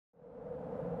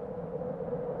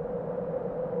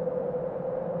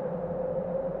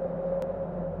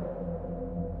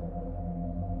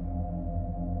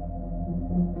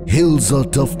Hills are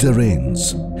tough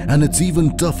terrains, and it's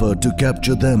even tougher to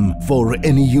capture them for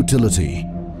any utility.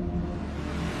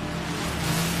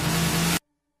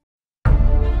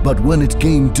 But when it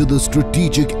came to the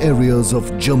strategic areas of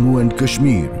Jammu and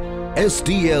Kashmir,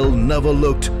 STL never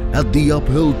looked at the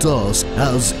uphill task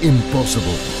as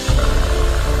impossible.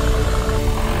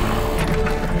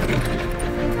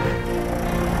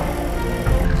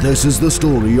 This is the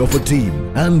story of a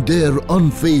team and their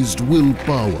unfazed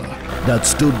willpower that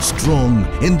stood strong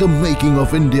in the making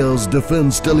of India's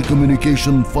defense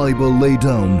telecommunication fiber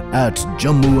laydown at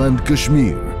Jammu and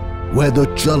Kashmir, where the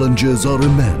challenges are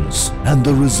immense and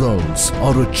the results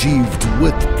are achieved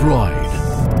with pride.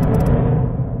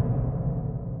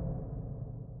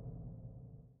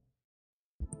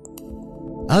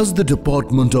 As the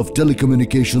Department of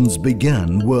Telecommunications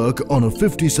began work on a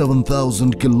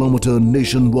 57,000-kilometer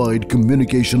nationwide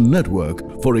communication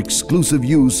network for exclusive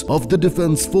use of the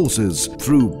Defence Forces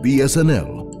through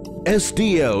BSNL,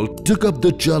 STL took up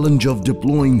the challenge of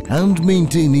deploying and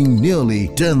maintaining nearly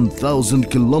 10,000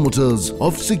 kilometers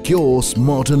of secure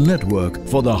smarter network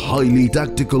for the highly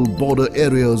tactical border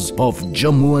areas of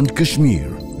Jammu and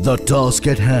Kashmir. The task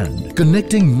at hand,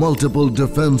 connecting multiple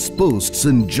defense posts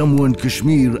in Jammu and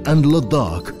Kashmir and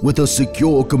Ladakh with a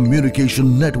secure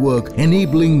communication network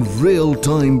enabling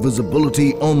real-time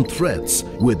visibility on threats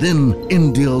within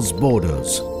India's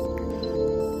borders.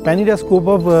 Pan-India scope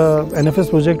of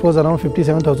NFS project was around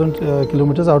 57,000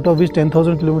 kilometers, out of which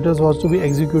 10,000 kilometers was to be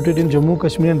executed in Jammu,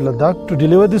 Kashmir and Ladakh. To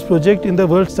deliver this project in the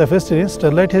world's toughest terrain,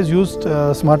 Sterlite has used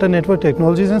smarter network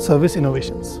technologies and service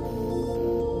innovations.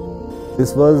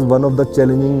 This was one of the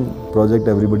challenging project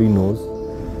everybody knows.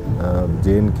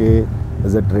 J&K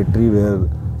is a territory where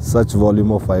such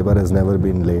volume of fiber has never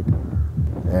been laid,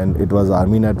 and it was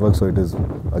army network, so it is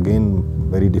again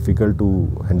very difficult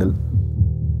to handle.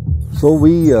 So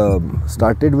we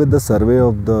started with the survey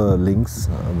of the links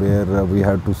where we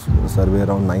had to survey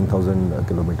around 9,000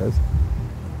 kilometers.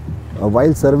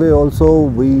 While survey also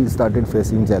we started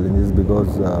facing challenges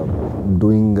because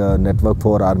doing network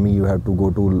for army you have to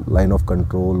go to line of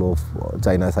control of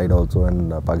China side also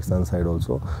and Pakistan side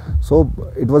also. So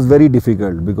it was very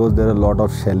difficult because there are a lot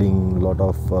of shelling, lot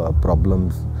of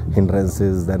problems,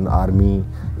 hindrances, then army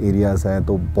areas हैं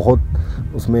तो बहुत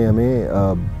उसमें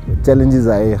हमें challenges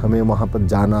आए, हमें वहाँ पर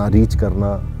जाना, reach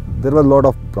करना, there were a lot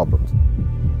of problems.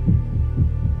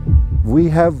 We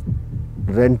have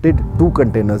rented 2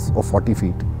 containers of 40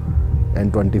 feet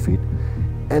and 20 feet,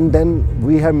 and then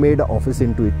we have made an office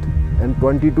into it, and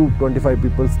 20 to 25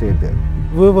 people stayed there.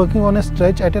 We were working on a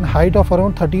stretch at a height of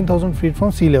around 13,000 feet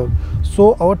from sea level.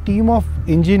 So our team of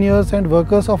engineers and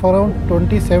workers of around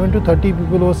 27 to 30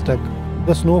 people were stuck.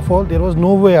 The snowfall, there was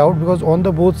no way out because on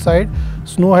the both sides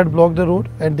snow had blocked the road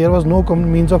and there was no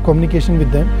means of communication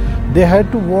with them. They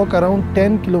had to walk around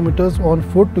 10 kilometers on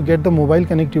foot to get the mobile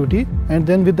connectivity, and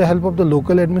then with the help of the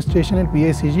local administration and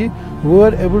PICG, we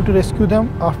were able to rescue them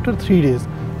after 3 days.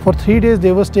 For 3 days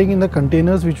they were staying in the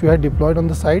containers which we had deployed on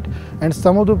the site, and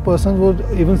some of the persons were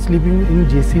even sleeping in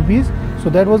JCBs,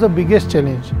 so that was the biggest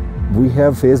challenge. We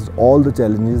have faced all the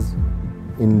challenges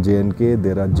in J&K.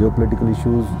 There are geopolitical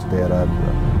issues, there are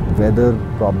weather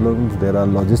problems, there are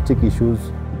logistic issues,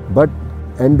 but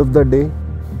end of the day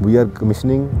we are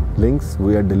commissioning links,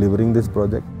 we are delivering this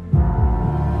project.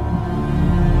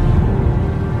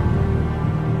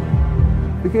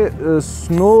 देखिए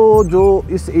snow जो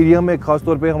इस area में ख़ास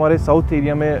तौर पे हमारे south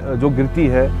area में जो गिरती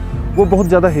है वो बहुत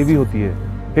ज़्यादा हेवी होती है.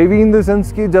 हेवी इन द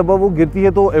सेंस कि जब वो गिरती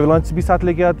है तो एवलांच भी साथ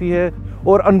लेके आती है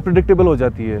और अनप्रेडिक्टेबल हो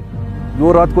जाती है.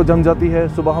 वो रात को जम जाती है,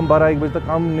 सुबह हम 12-1 बजे तक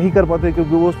काम नहीं कर पाते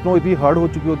क्योंकि वो स्नो इतनी हार्ड हो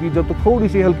चुकी होती है. जब तक थोड़ी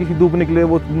सी हल्की सी धूप निकले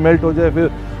वो मेल्ट हो जाए,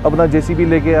 फिर अपना JCB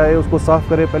लेके आए, उसको साफ़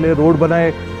करें, पहले रोड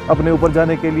बनाए अपने ऊपर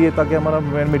जाने के लिए ताकि हमारा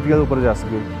मटेरियल ऊपर जा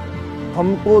सके.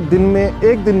 हमको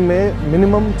एक दिन में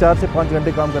मिनिमम 4 से 5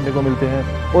 घंटे काम करने को मिलते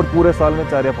हैं और पूरे साल में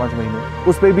 4 या 5 महीने.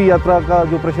 उस पर भी यात्रा का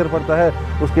जो प्रेशर पड़ता है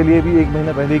उसके लिए भी 1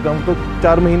 महीना पहले ही काम, तो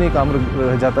 4 महीने काम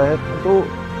रह जाता है. तो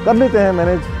कर लेते हैं,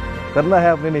 मैनेज करना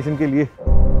है अपने नेशन के लिए.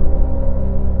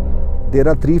 There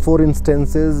are 3-4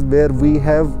 instances where we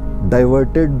have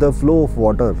diverted the flow of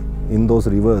water in those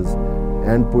rivers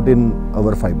and put in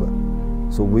our fiber.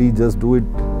 So we just do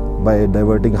it by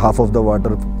diverting half of the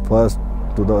water first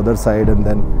to the other side and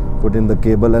then put in the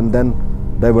cable and then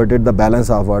diverted the balance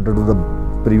of water to the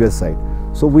previous side.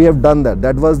 So we have done that.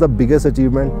 That was the biggest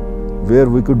achievement where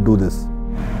we could do this.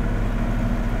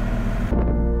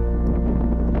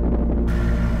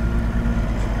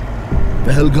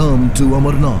 Pahalgam to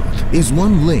Amarnath is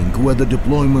one link where the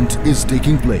deployment is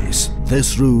taking place.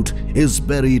 This route is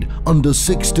buried under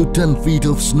 6 to 10 feet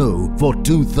of snow for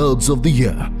 2/3 of the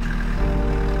year.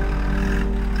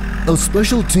 A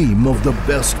special team of the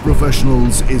best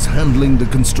professionals is handling the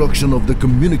construction of the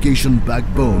communication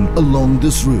backbone along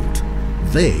this route.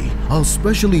 They are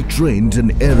specially trained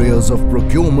in areas of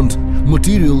procurement,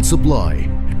 material supply,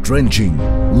 trenching,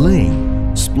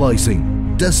 laying,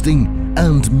 splicing, testing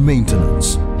and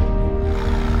maintenance.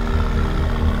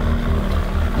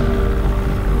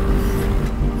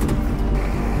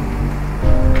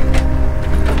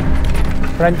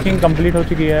 Trenching complete हो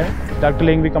चुकी है, duct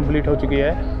laying भी complete हो चुकी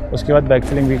है, उसके बाद back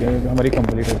filling भी हमारी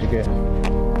कंप्लीट हो चुकी है।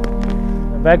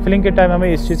 बैक फिलिंग के टाइम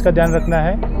हमें इस चीज़ का ध्यान रखना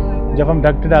है, जब हम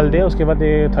डक्ट डाल दें उसके बाद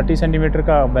 30 सेंटीमीटर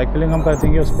का बैक फिलिंग हम कर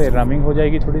देंगे, उस पर रमिंग हो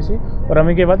जाएगी थोड़ी सी, और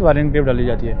रमिंग के बाद वायरिंग टेप डाली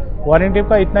जाती है। वायरिंग टेप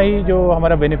का इतना ही जो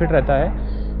हमारा बेनिफिट रहता है,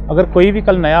 अगर कोई भी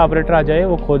कल नया ऑपरेटर आ जाए,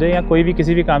 वो खोदे या कोई भी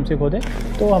किसी भी काम से खोदे,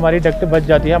 तो हमारी डक्ट बच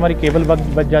जाती है, हमारी केबल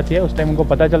बच जाती है। उस टाइम उनको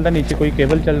पता चलता है नीचे कोई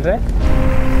केबल चल रहा है।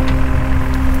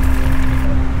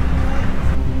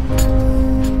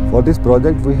 For this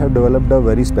project, we have developed a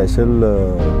very special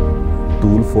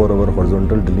tool for our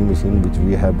horizontal drilling machine, which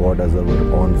we have bought as our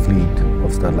own fleet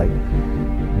of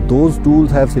Sterlite. Those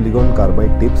tools have silicon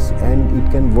carbide tips and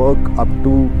it can work up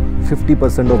to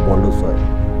 50% of boulder soil.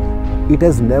 It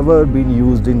has never been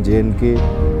used in J&K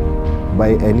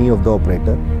by any of the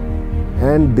operator,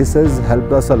 and this has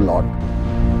helped us a lot.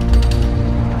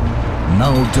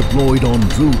 Now deployed en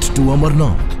route to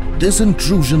Amarnath, this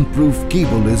intrusion-proof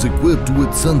cable is equipped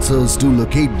with sensors to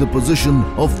locate the position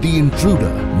of the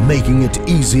intruder, making it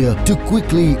easier to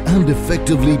quickly and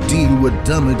effectively deal with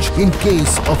damage in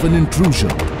case of an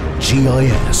intrusion.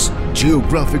 GIS,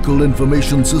 Geographical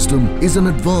Information System, is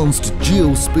an advanced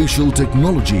geospatial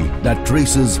technology that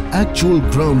traces actual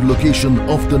ground location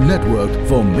of the network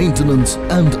for maintenance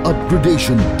and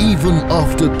upgradation even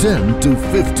after 10 to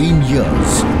 15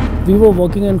 years. We were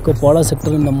working in Kupwara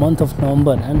sector in the month of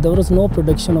November and there was no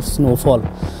prediction of snowfall.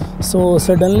 So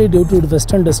suddenly, due to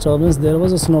western disturbance, there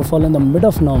was a snowfall in the mid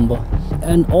of November,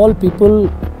 and all people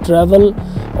travel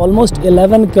almost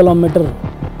 11 kilometers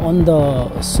on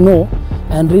the snow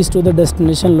and reach to the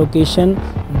destination location.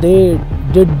 They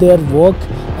did their work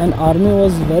and Army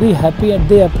was very happy and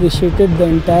they appreciated the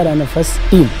entire NFS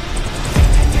team.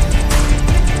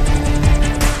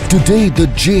 Today, the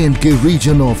J&K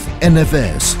region of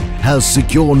NFS has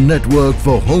secure network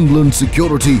for homeland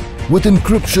security with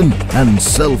encryption and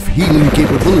self-healing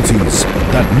capabilities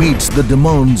that meets the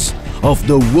demands of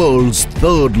the world's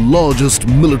third largest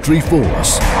military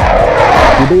force.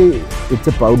 Today, it's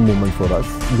a proud moment for us.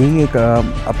 यही एक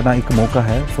अपना एक मौका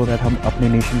है so that हम अपने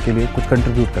nation के लिए कुछ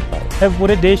कंट्रीब्यूट कर पाए। मैं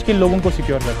पूरे देश के लोगों को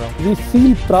सिक्योर कर रहा हूँ। We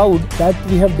feel proud that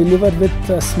we have delivered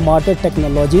with smarter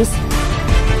technologies.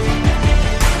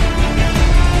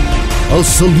 A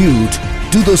salute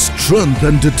to the strength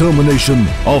and determination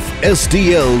of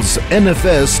STL's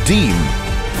NFS team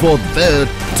for their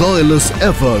tireless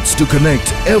efforts to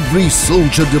connect every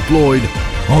soldier deployed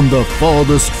on the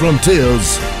farthest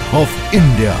frontiers of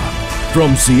India,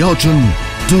 from Siachen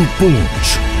to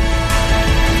Poonch.